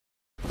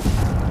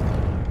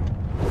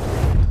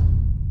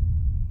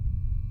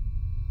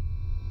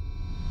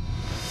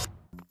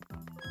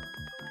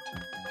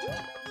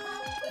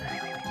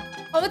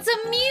Oh, it's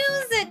a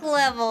music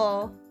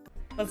level.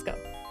 Let's go.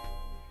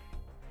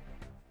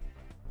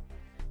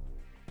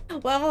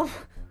 Level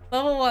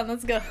 1,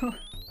 let's go.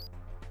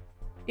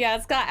 Yeah,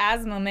 it's got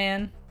asthma,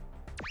 man.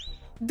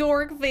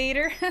 Dork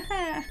Vader.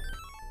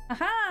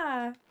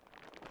 Aha.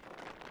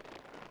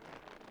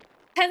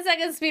 10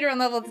 seconds speedrun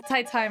level at the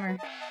tight timer.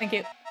 Thank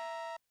you.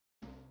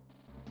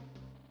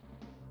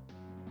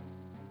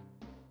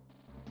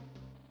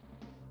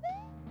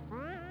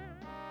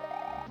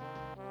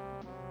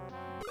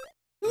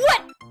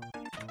 What?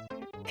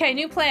 Okay,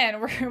 new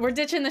plan. We're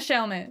ditching the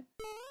Shelmet.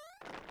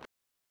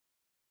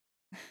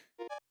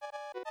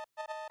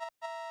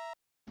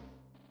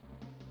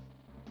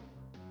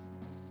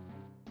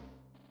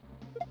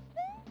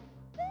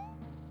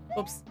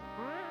 Oops.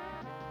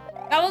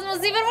 That one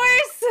was even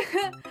worse!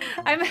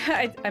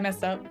 I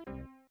messed up.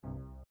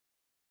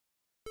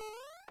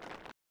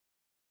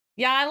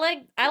 Yeah,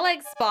 I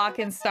like Spock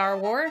in Star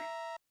Wars.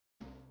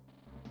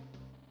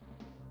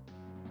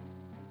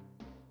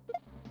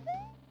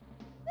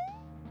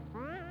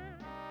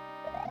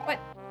 What?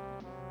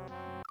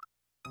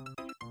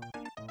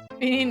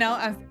 You know,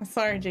 I'm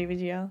sorry,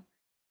 JVGL.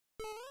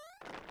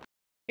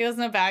 He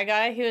wasn't a bad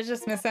guy, he was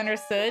just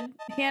misunderstood.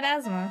 He had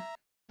asthma.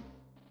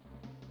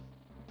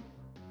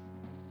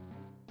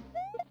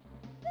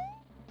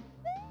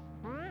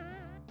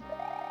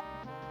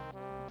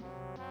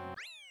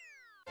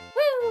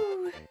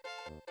 Woo!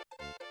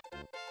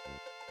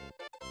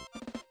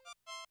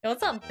 Yo,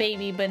 what's up,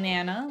 baby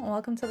banana?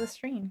 Welcome to the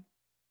stream.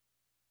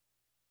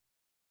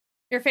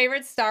 Your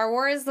favorite Star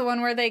Wars, the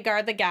one where they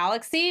guard the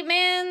galaxy?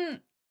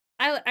 Man,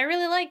 I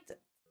really liked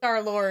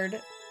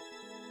Star-Lord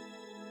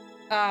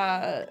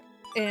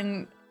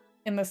in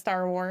the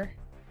Star Wars.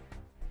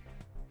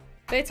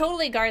 They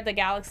totally guard the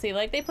galaxy.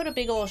 Like, they put a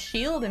big old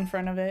shield in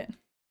front of it.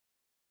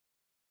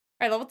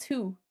 All right, level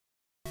 2.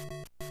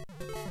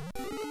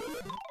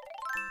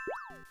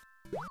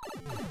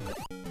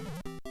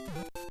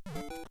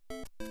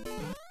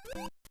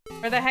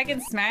 Or the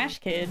heckin' Smash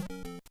Kid.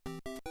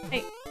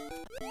 Hey.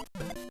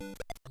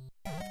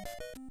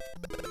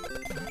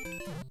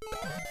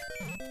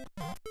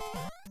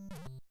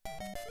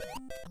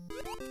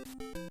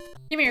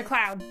 Give me your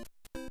cloud.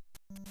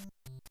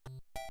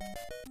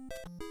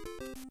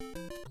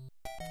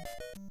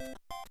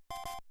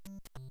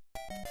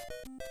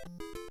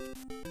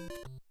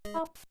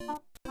 Pop,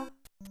 pop, pop.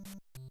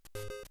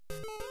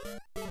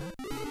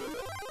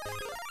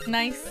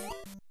 Nice.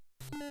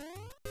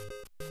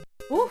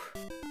 Ooh.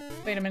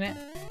 Wait a minute.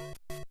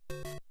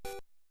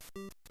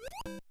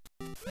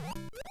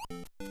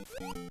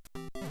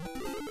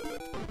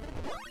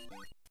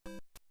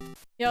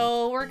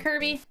 Yo, we're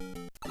Kirby.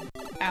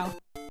 Ow.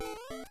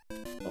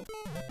 Oh.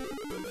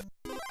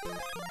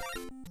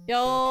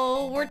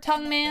 Yo, we're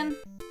Tongue Man.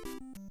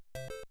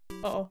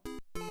 Uh-oh.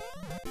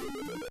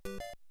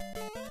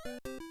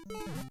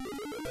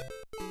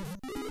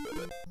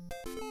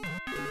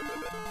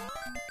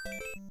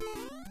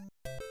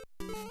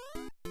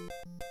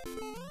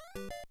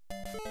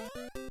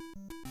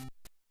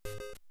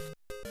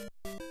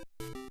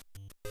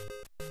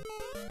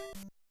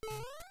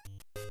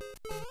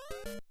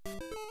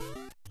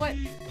 What?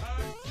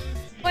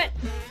 What?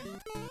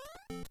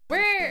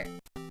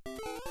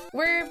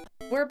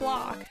 We're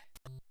block.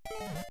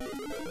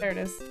 There it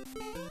is.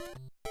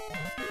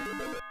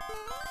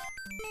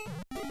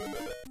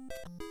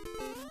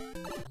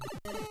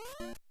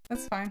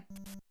 That's fine.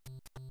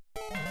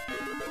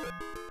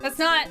 That's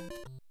not...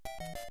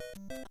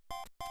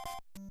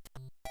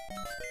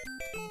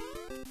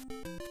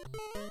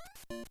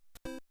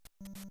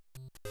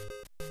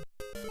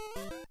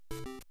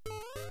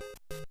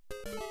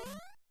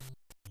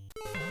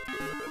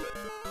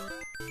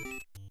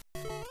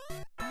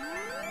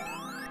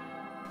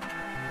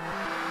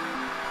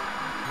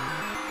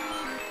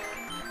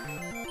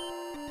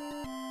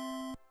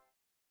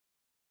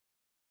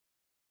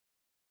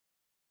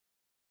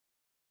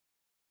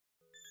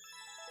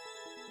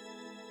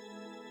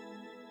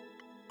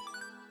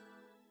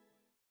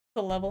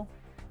 The level.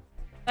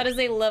 That is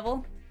a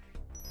level.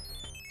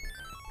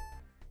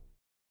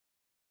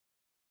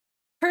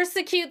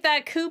 Persecute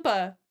that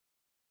Koopa.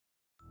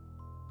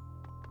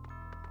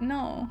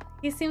 No,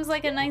 he seems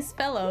like a nice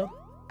fellow.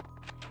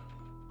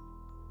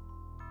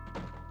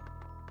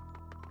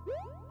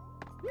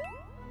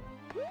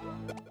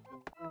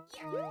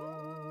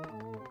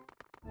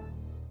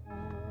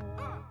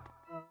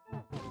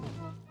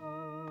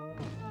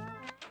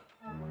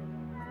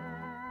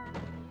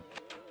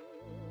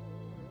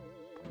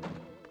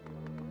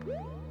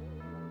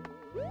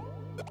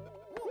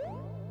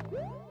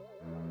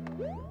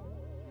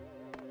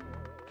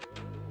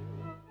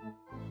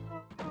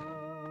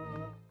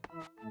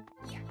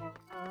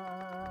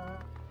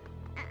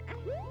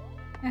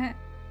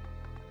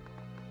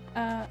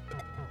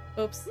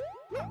 Oops.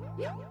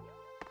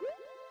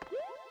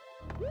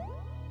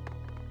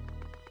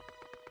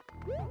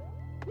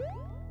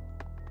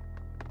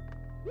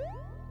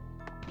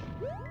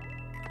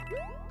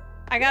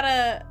 I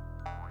gotta...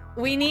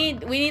 We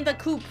need the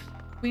coop.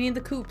 We need the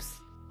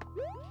coops.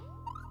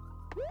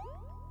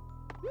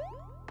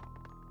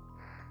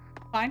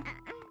 Fine.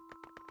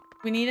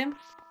 We need him.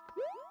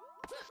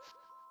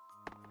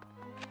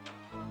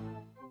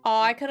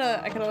 Oh, I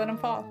coulda let him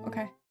fall.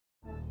 Okay.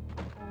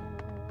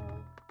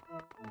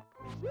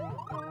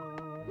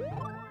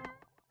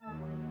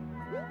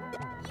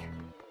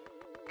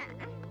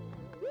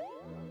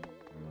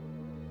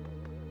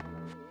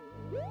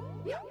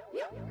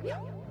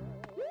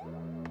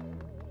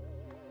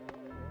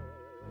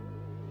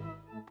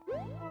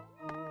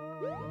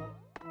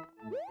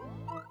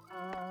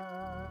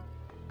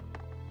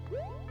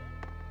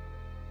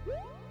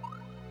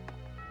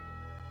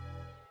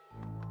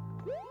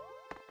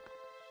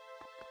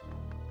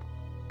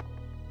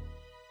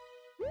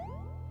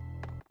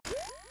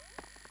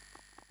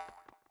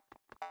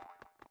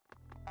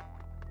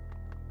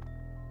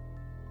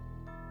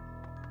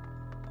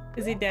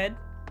 Is he dead?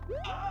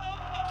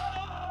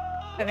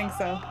 I think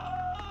so.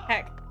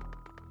 Heck.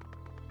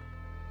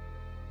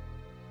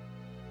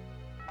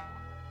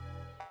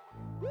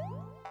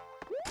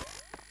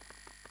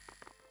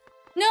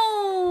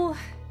 No!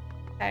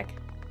 Heck.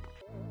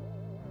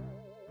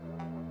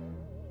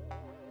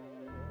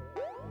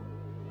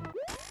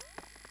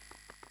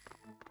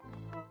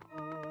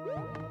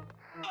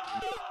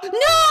 No!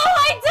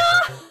 I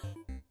died!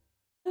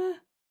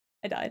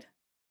 I died.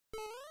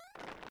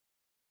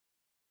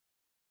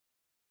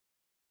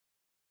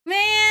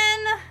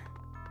 Man!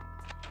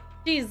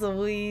 Jeez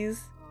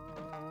Louise.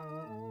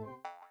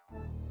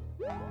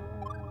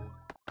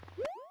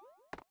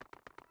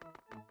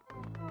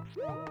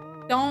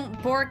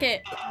 Don't bork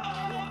it.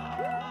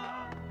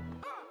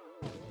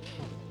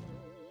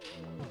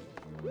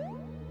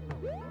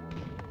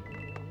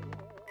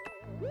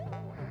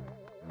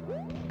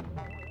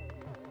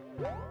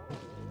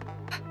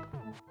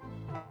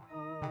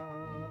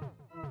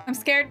 I'm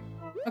scared.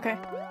 Okay.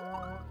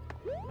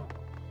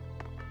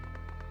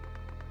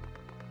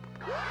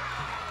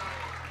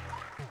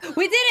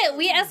 We did it!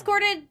 We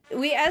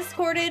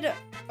escorted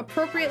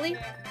appropriately.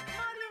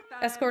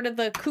 Escorted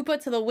the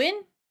Koopa to the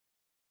win.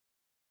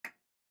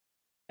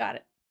 Got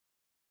it.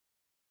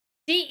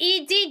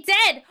 DED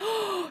dead!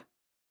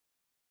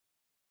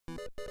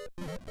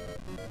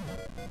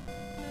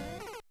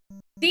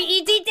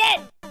 DED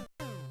dead!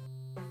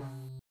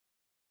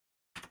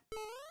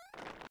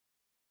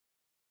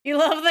 You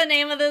love the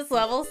name of this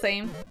level?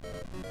 Same.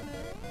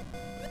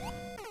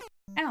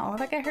 Ow,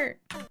 that got hurt.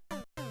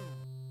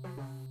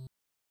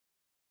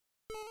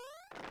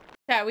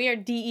 Chat, we are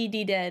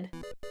DED dead.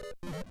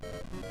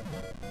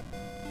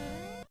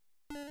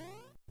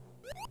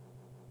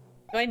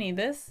 Do I need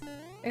this?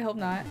 I hope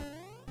not.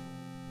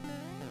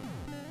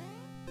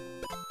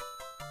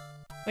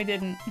 We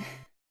didn't.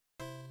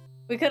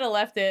 We could have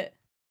left it.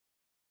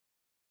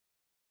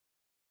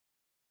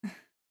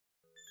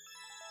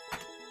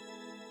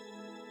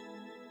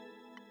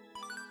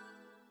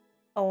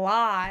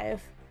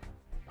 Alive.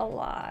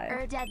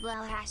 Alive.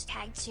 Deadlow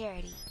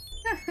 #charity.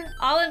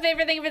 All in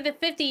favor, thank you for the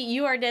 50.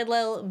 You are dead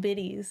little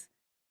biddies.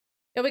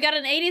 Yo, we got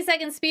an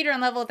 80-second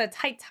speedrun level with a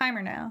tight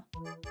timer now.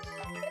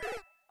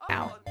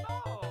 Ow.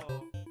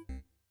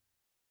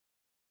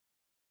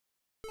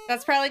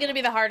 That's probably gonna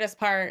be the hardest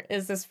part,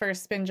 is this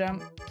first spin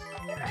jump.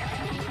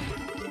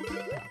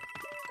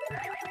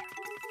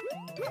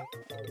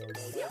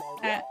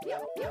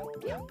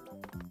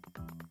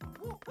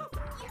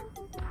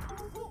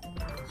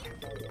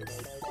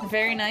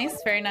 Very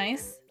nice, very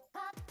nice.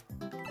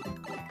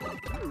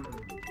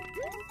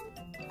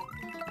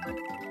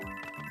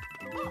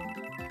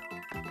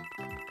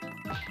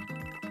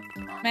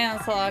 Man,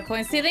 that's a lot of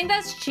coins. Do you think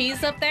that's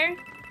cheese up there?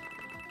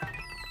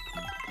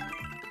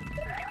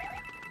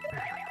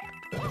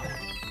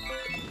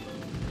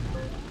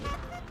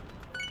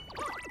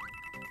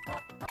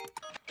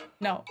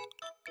 No.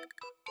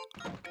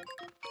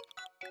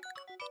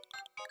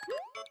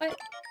 What?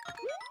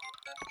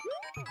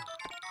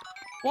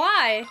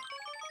 Why?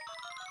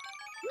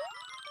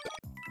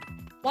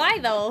 Why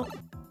though?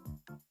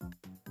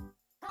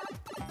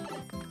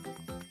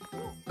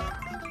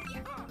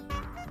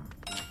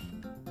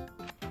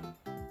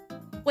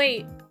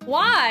 Wait,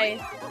 why?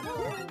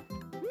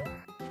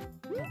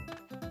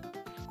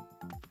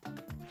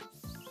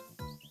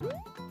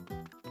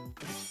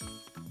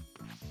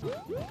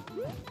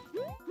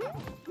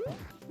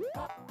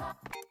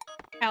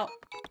 Out.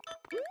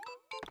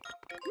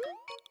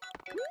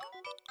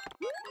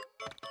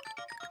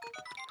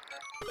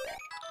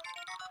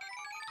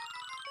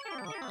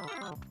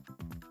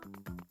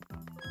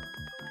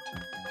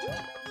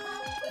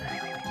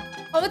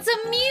 Oh, it's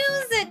a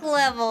music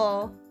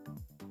level.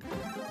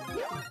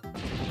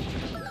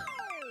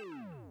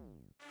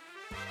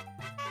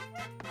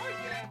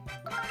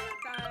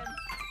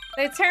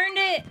 They turned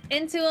it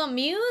into a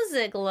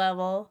music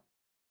level.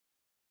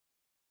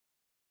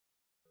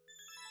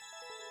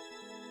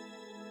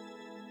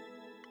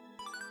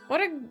 What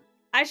a...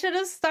 I should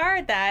have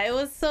starred that. It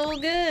was so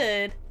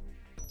good.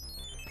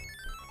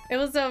 It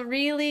was a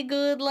really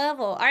good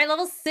level. All right,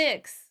 level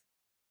 6.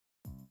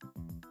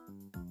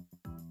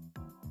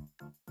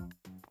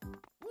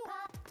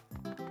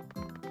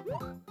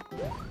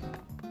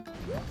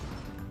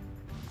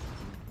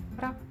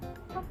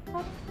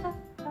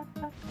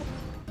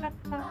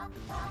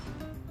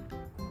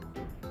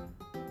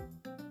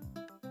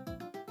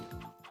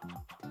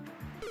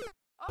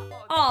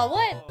 Oh,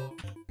 what?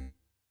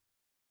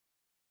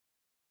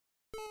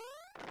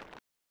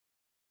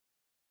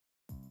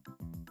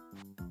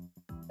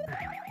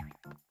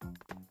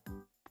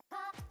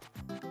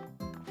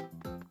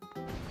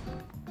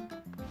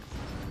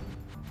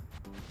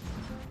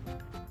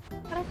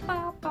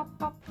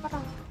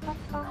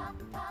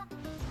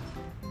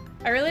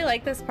 I really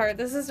like this part.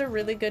 This is a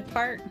really good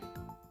part.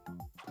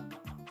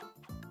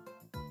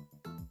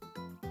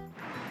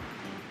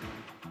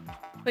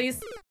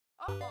 Please.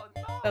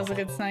 That was a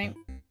good snipe.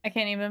 I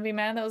can't even be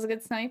mad. That was a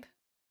good snipe.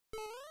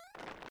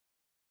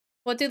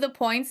 What do the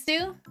points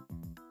do?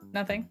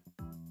 Nothing.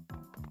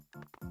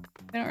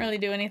 They don't really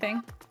do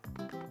anything.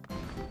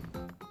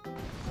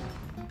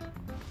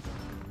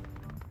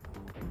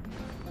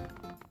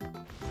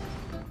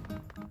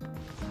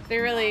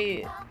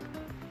 They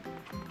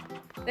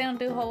don't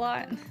do a whole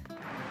lot.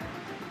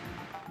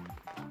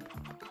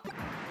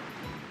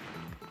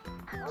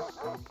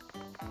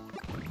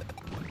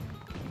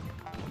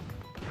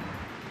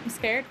 I'm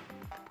scared.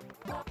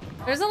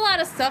 There's a lot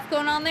of stuff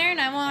going on there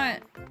and I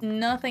want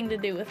nothing to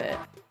do with it.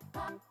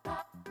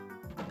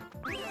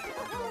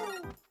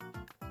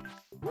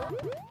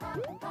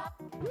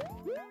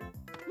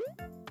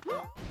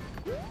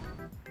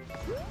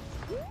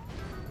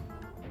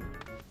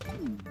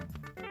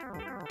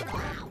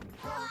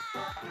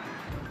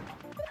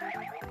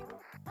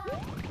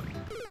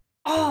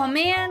 Oh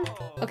man!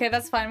 Okay,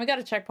 that's fine. We got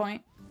a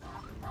checkpoint.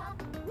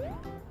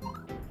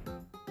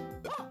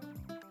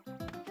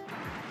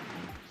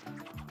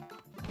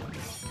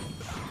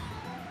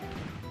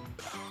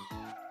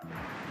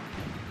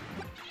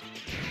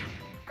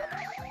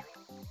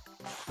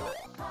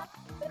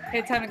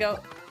 Okay, time to go.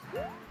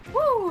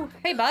 Woo!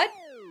 Hey, bud.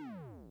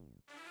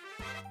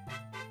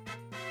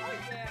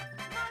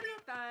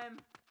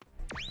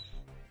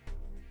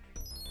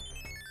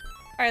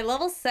 Alright,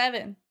 level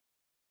 7.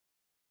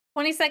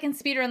 20-second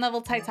speedrun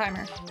level tight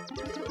timer.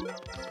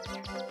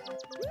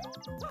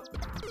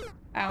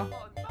 Ow.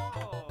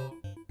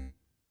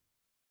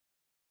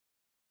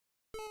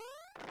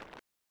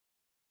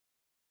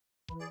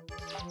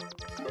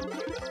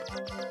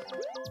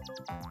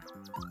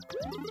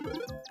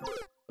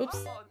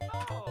 Oops.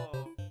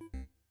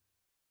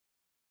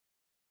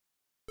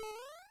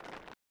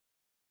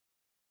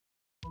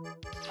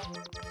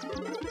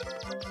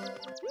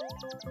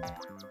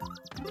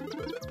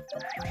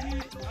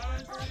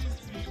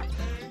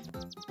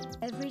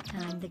 Every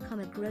time the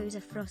comet grows,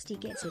 a Frosty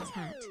gets its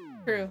hat.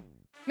 True.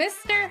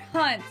 Mr.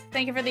 Hunt,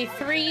 thank you for the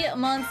 3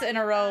 months in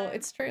a row.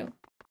 It's true.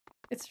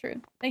 It's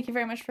true. Thank you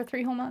very much for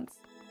 3 whole months.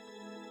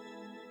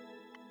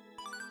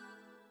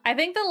 I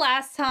think the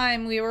last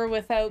time we were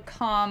without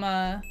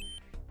comma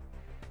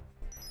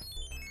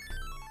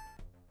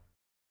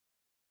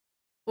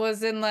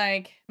was in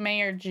like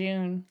May or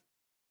June.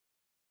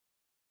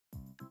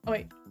 Oh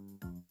wait.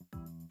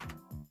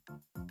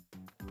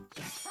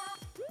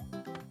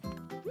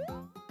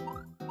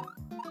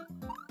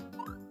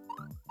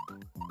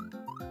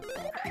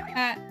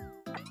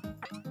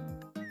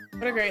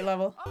 What a great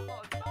level.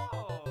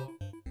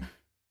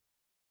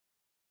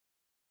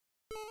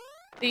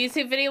 The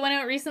YouTube video went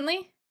out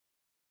recently?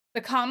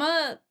 The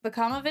comma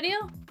video?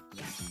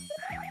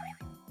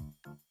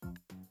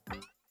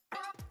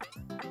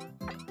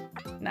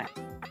 Nice.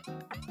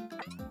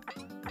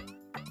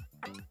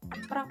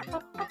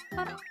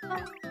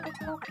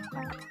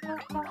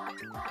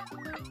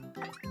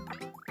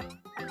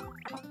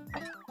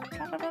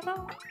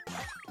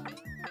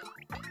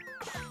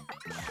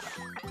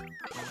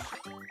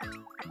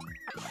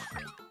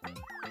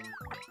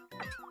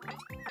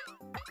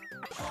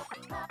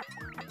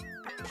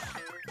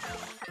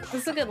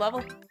 This is a good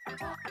level.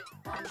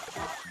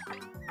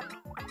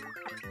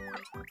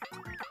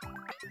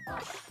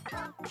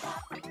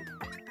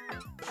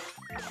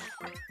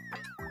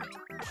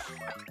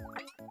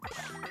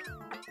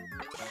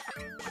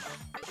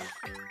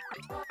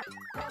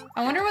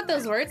 I wonder what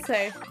those words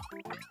say.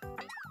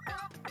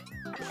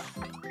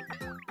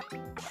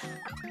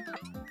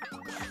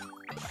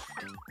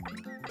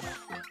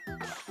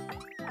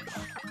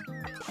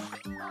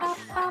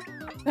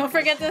 Don't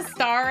forget the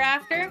star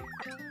after.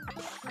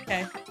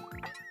 Okay.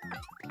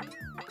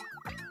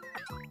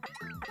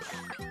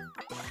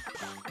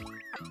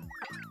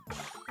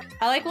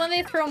 I like when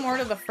they throw more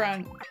to the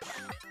front.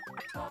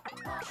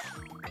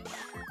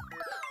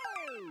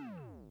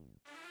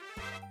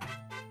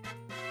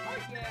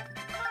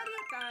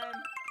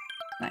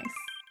 Nice.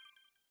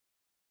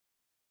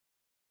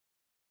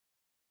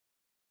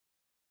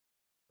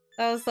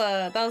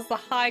 That was the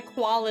high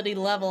quality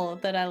level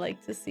that I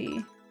like to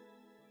see.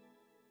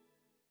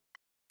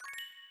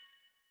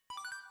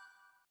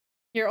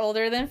 You're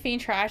older than Fiend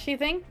Trash, you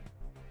think?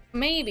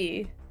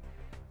 Maybe.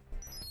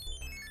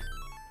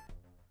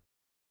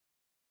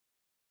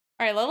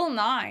 Alright, level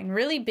 9.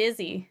 Really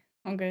busy.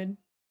 I'm good.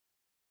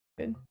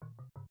 Good.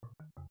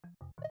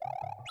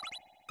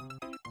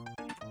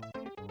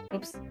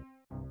 Oops.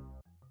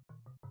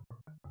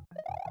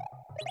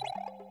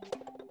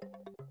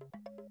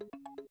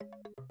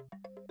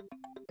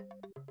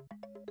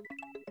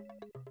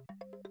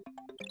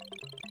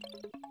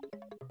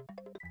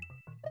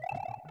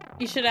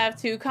 You should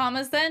have 2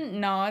 commas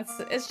then? No,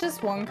 it's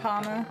just 1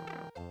 comma.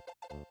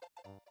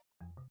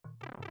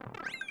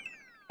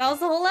 That was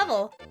the whole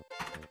level.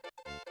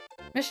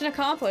 Mission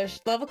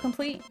accomplished. Level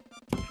complete.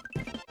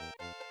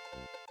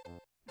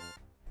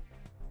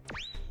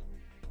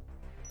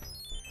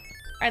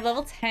 Alright,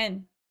 level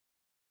 10.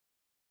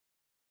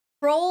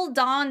 Troll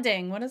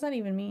Donding. What does that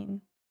even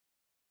mean?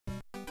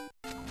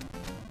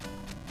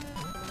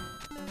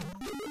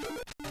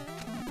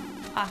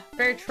 Ah,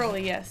 very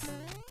trolly, yes.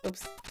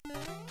 Oops.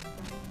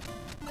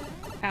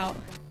 Out.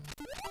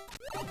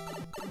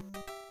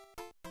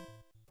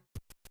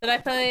 Did I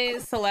play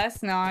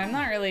Celeste? No, I'm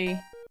not really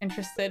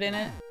interested in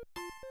it.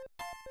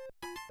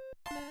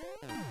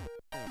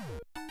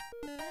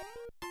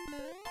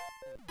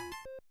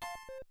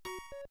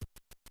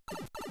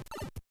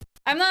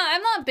 I'm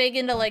not big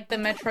into like the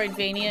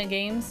Metroidvania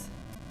games.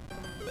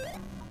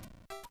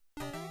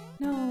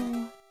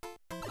 No.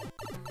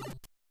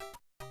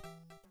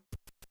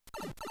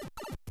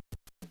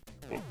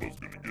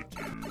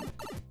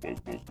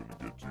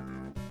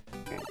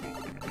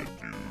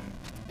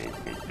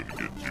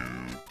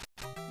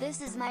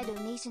 This is my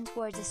donation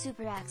towards a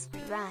super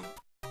expert run.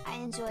 I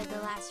enjoyed the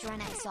last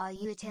run I saw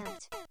you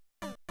attempt.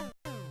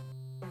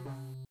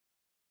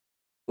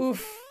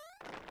 Oof.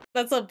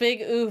 That's a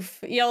big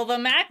oof. Yo, the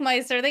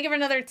Macmeister, they give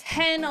another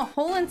 10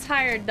 whole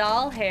entire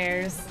doll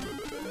hairs.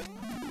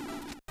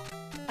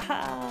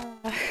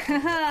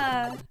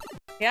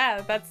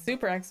 Yeah, that's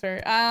super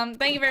expert.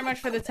 Thank you very much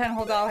for the 10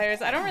 whole doll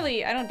hairs. I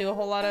don't do a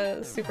whole lot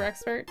of super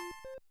expert.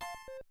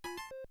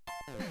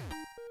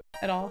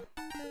 At all.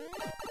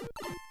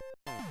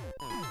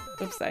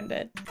 Oops, I'm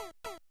dead.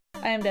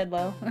 I am dead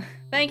low.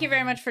 Thank you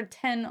very much for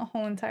 10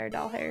 whole entire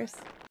doll hairs.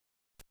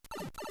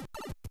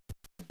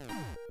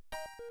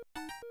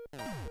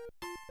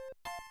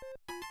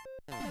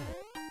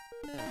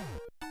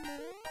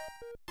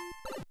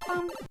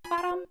 Bum,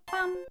 ba-dum,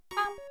 bum,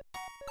 bum.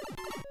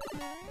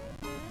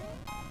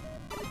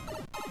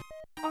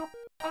 Bum,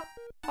 bum,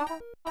 bum,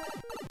 bum.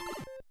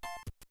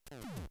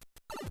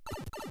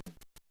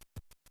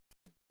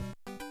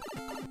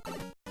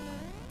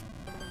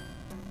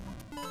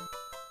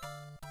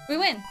 We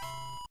win!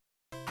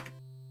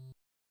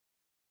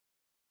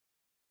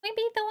 We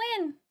beat the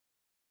win!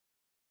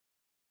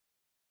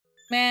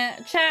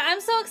 Man, chat, I'm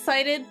so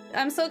excited.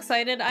 I'm so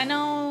excited. I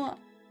know...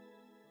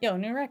 Yo,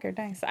 new record,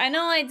 nice. I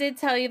know I did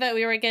tell you that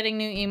we were getting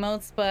new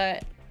emotes,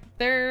 but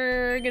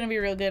they're gonna be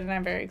real good and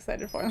I'm very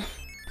excited for them.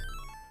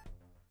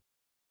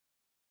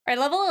 Alright,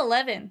 level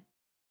 11.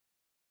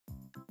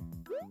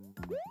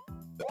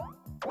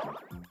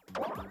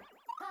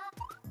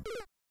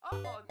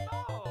 Oh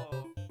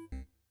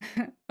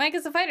no! Mike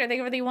is a fighter. Thank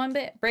you for the 1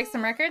 bit. Break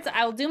some records.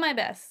 I will do my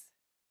best.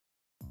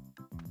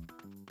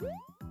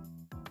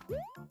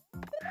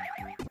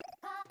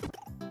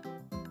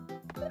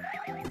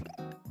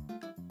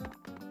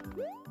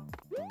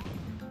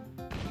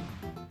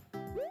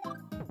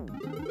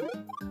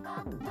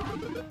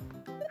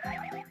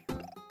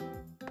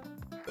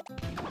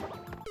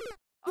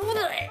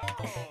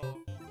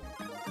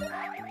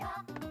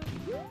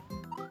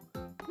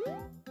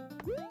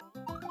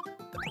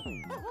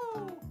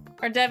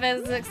 Are dev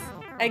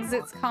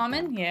exits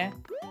common? Yeah.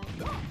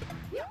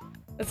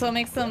 That's what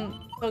makes them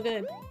so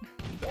good.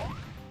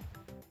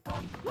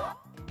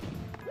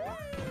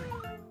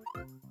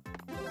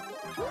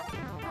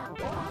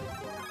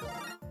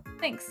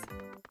 Thanks.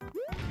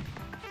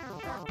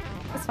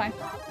 That's fine.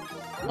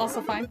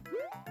 Also fine.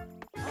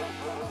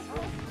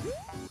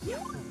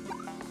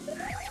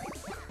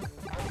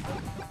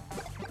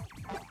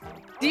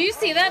 Do you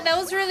see that? That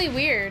was really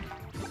weird.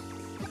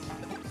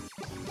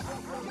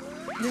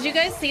 Did you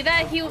guys see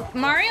that?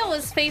 Mario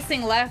was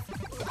facing left,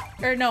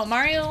 or no,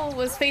 Mario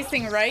was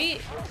facing right,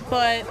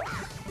 but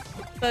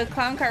the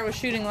clown car was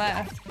shooting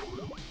left.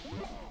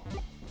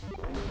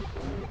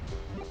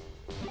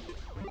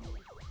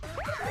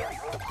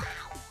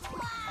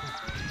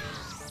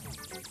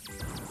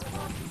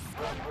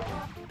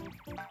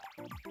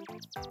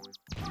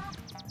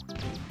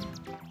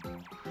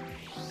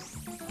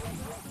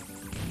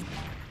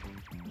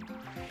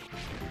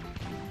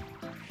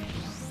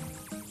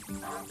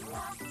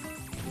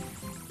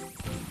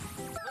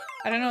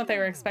 I don't know what they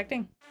were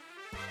expecting.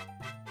 Oh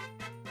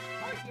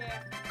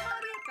yeah,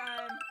 Mario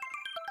time!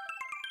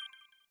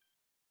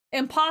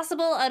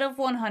 Impossible out of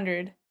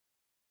 100.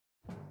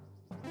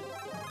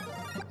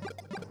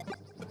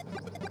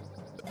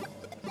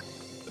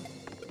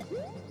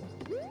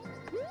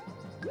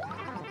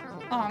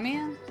 Aw,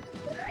 man.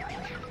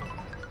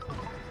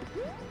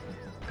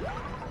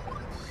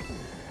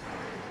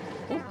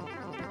 Ooh.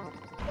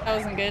 That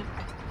wasn't good.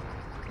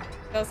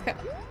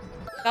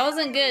 That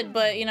wasn't good,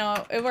 but you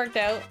know, it worked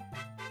out.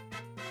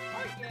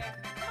 Oh yeah,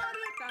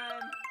 Mario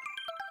time!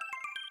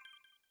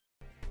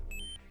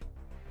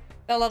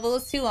 The level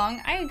is too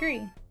long. I agree.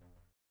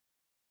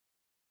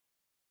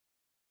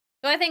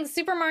 Do I think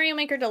Super Mario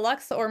Maker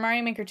Deluxe or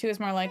Mario Maker 2 is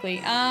more likely?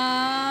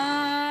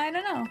 I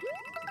don't know.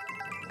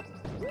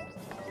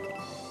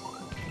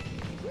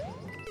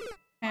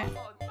 Oh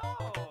no!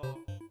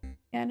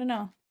 Yeah, I don't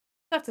know.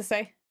 Tough to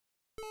say.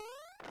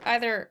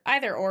 Either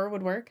or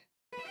would work.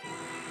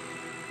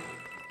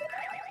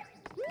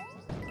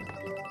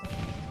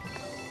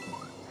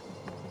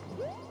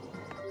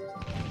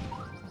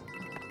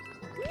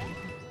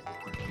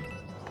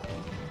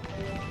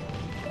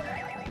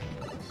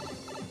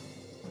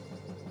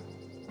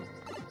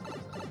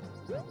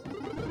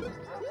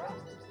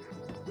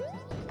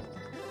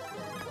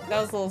 That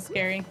was a little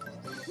scary.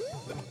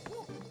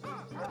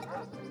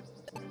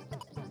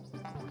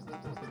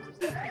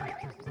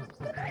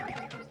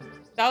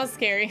 That was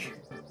scary.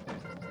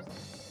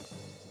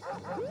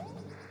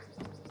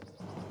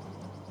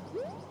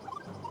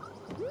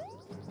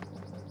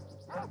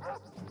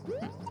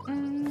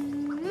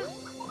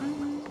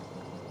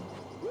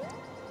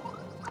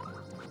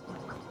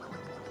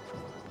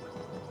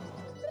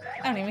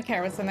 I don't even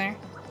care what's in there.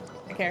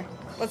 I care.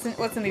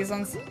 What's in these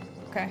ones?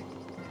 Okay.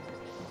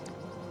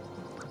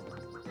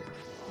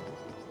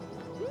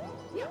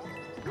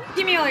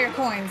 Give me all your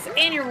coins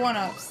and your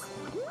one-ups.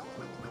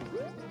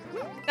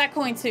 That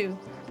coin too.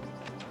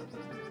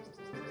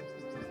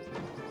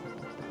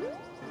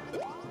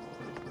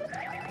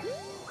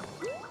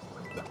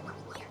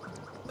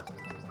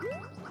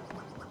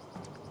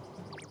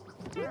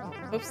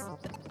 Oops.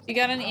 You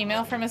got an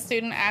email from a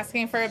student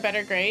asking for a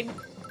better grade?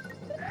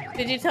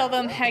 Did you tell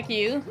them, heck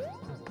you?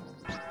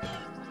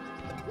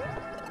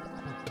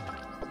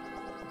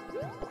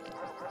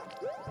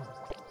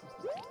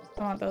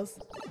 I want those.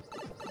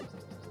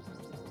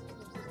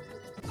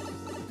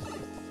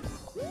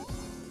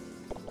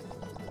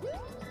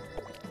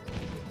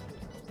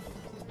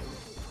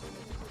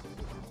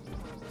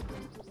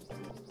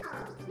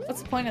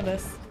 What's the point of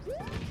this?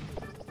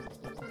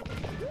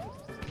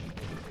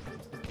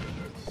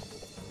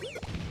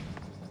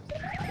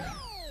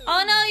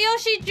 Oh no,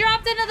 Yoshi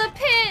dropped into the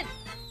pit!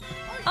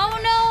 Oh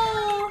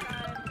no!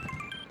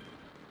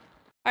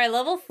 Alright,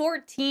 level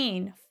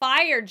 14.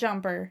 Fire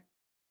Jumper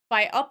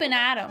by Up and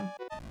Atom.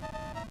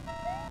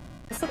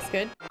 This looks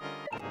good.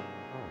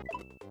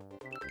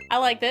 I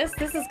like this.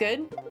 This is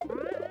good.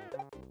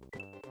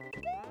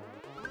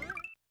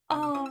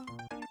 Oh.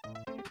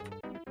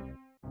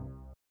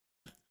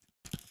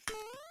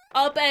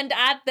 Up and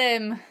at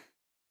them.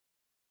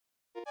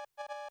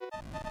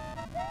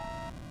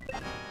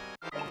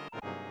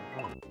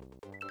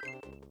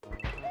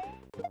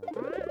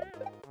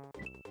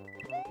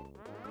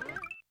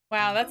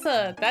 Wow,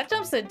 that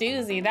jumps a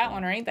doozy, that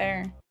one right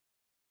there.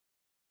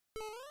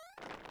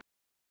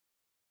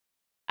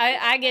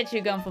 I get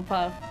you,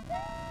 Gunpla.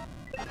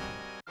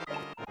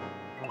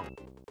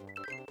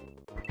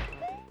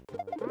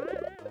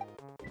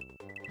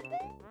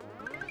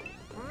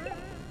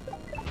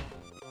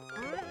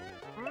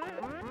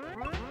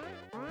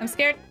 I'm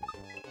scared.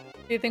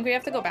 Do you think we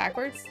have to go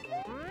backwards?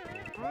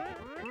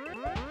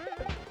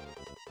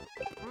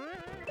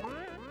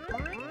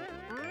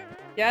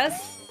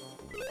 Yes?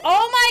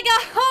 Oh my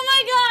god! Oh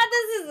my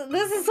god!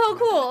 This is so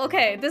cool.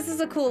 Okay, this is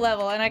a cool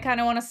level and I kind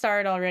of want to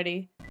start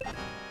already.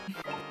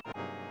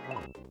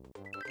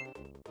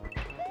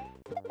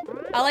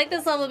 I like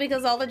this level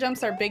because all the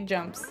jumps are big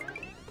jumps.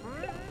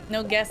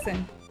 No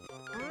guessing.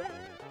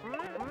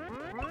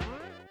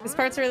 This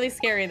part's really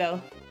scary though.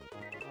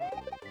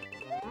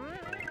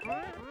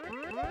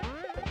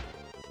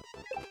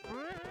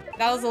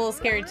 That was a little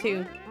scary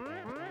too.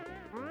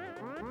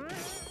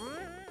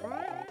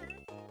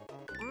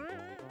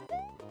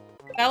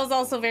 That was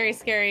also very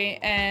scary,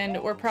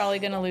 and we're probably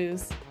gonna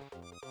lose.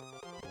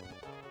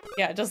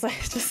 Yeah, just I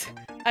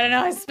don't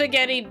know,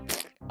 spaghetti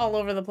all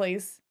over the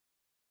place.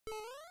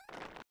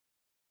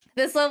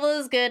 This level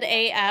is good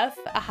AF,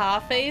 aha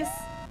face.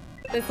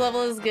 This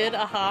level is good,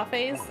 aha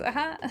face,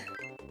 aha.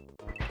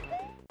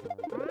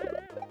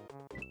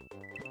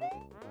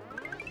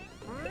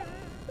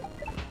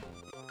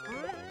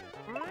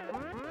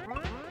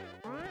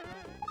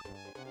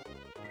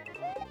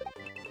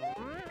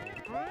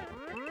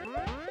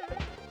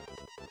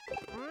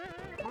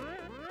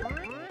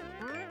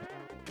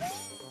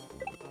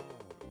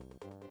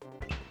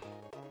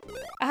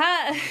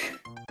 Aha!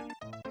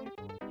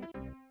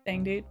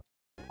 Dang, dude.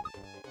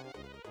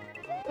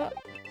 Oh.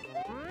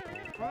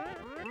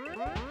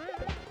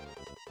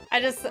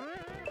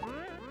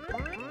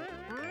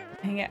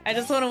 Dang it, I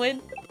just want to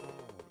win.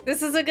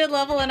 This is a good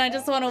level and I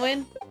just want to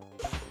win.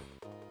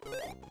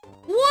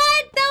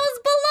 What? That was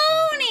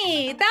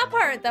baloney! That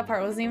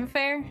part wasn't even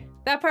fair.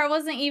 That part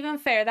wasn't even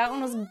fair. That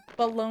one was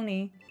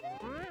baloney.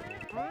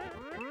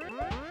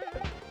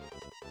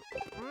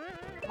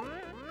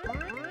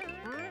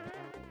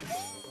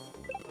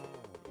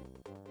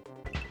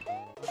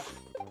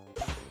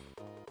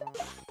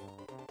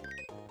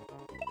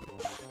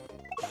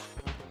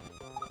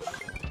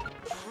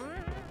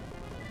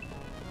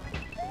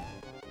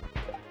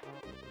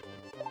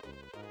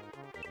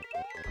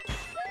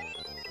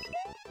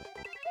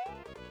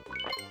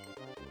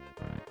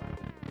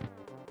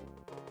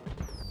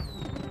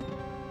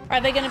 Are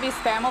they going to be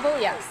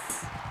spammable?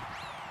 Yes.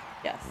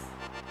 Yes.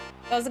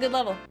 That was a good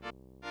level.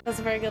 That was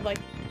a very good,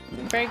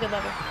 very good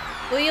level.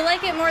 Will you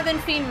like it more than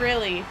Fiend,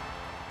 really?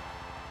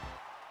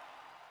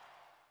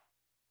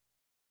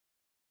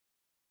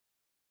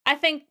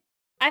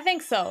 I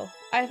think so.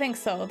 I think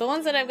so. The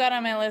ones that I've got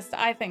on my list,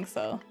 I think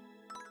so.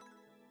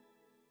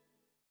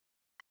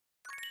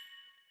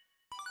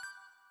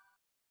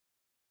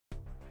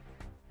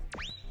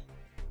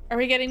 Are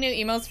we getting new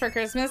emotes for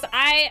Christmas?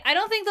 I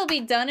don't think they'll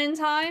be done in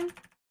time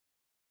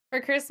for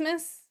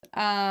Christmas.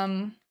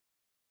 But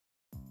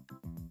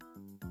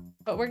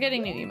we're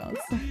getting new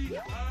emotes.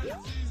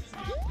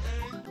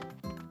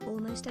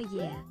 Almost a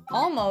year.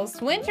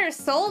 Almost. Winter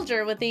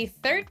Soldier with the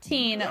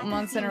 13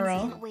 months in a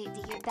row. Can't wait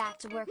to get back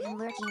to work and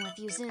lurking with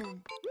you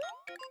soon.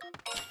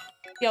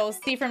 Yo,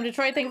 Steve from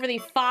Detroit, thank you for the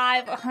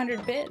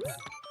 500 bits.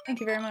 Thank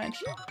you very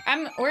much.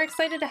 We're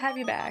excited to have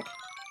you back.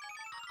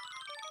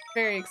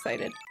 Very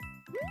excited.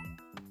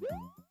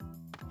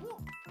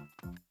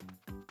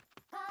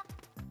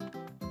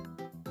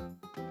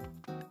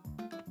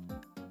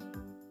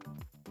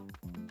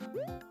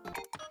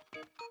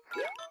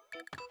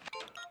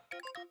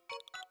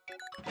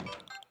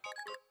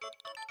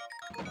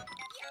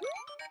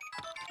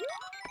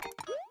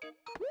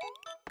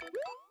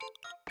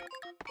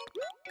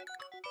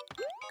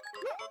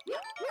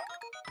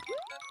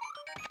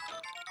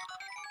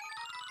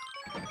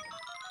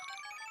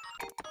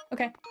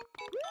 Okay.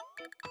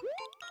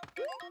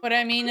 What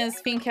I mean is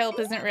Fiend Kelp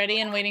isn't ready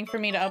and waiting for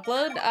me to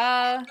upload.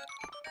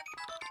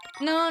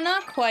 No,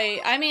 not quite.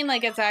 I mean,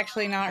 like, it's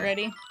actually not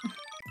ready.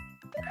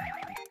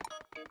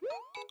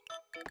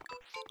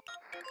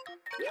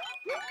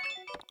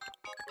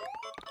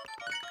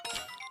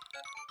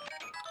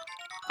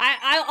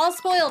 I'll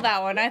spoil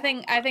that one. I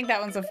think that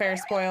one's a fair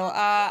spoil.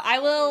 I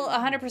will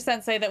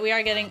 100% say that we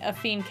are getting a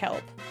Fiend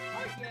Kelp.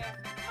 Oh yeah,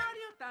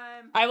 Mario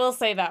time. I will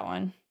say that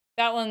one.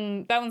 That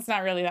one's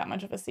not really that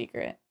much of a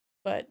secret,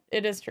 but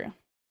it is true.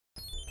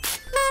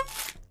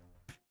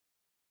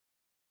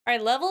 All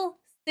right, level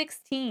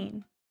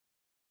 16.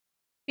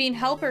 Fiend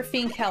Help or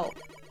Fiend Kelp?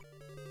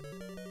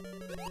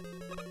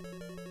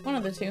 One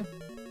of the two.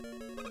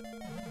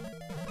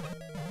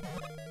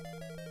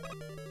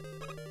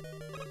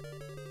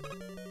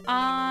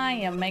 I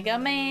am Mega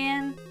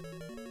Man.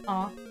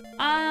 Aw,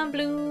 I'm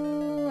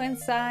blue and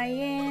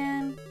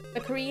cyan. The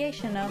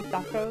creation of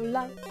Dr.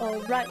 Light.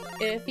 Alright,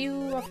 if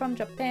you are from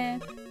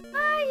Japan.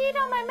 I eat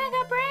on my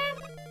Mega Brain.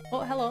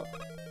 Oh, hello.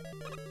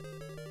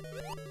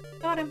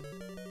 Got him.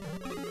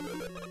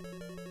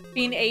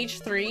 Being age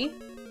 3?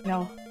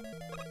 No.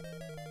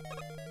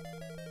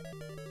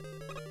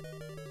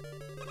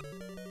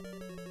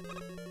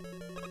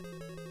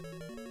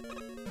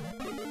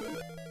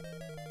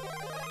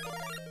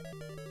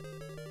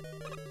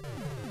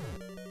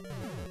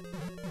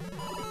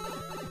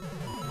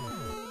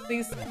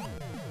 Please.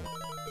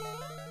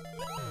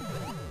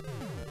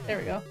 There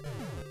we go.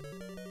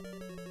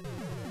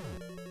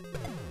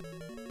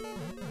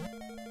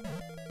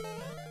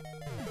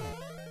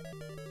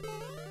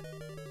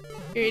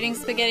 You're eating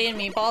spaghetti and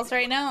meatballs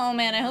right now? Oh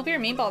man, I hope your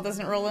meatball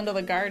doesn't roll into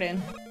the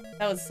garden.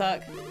 That would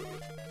suck.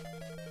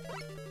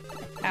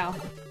 Ow.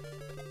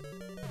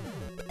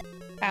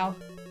 Ow.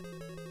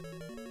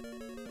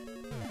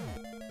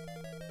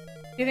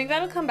 Do you think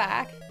that'll come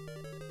back?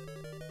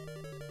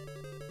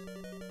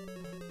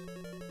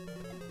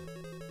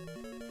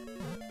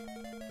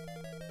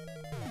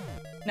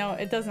 No,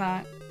 it does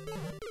not.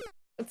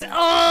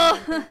 Oh!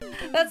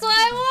 That's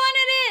why I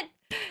wanted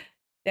it!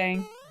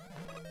 Dang.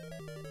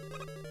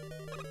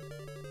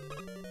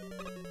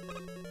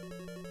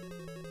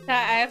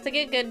 I have to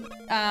get good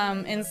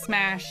in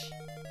Smash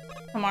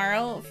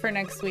tomorrow for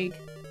next week.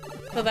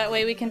 So that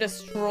way we can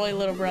destroy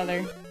little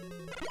brother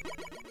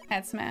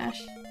at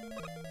Smash.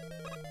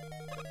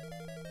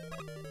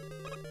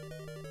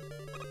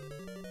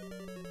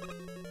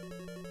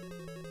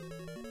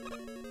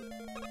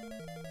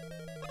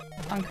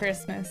 On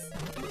Christmas.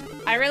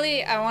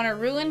 I want to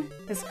ruin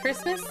his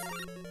Christmas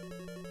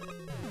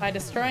by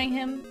destroying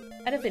him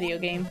at a video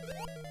game.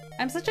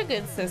 I'm such a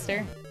good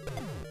sister.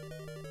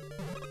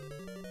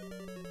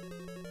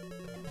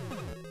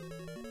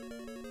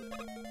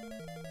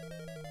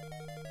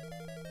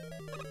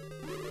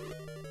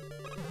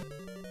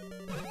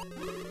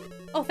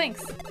 Oh,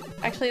 thanks.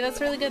 Actually,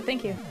 that's really good.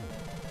 Thank you.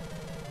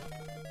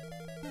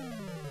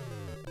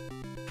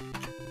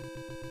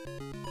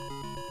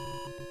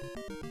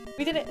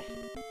 We did it.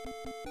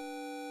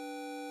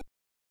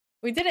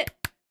 We did it.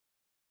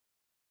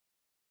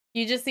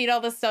 You just eat all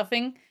the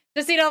stuffing?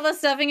 Just eat all the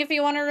stuffing if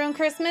you want to ruin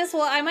Christmas?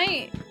 Well, I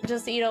might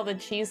just eat all the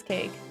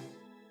cheesecake.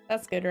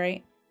 That's good,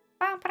 right?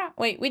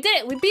 Wait, we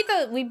did it.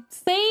 We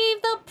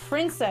saved the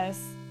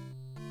princess.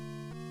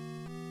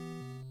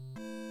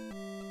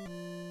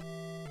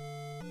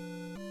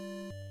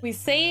 We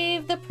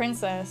saved the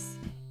princess.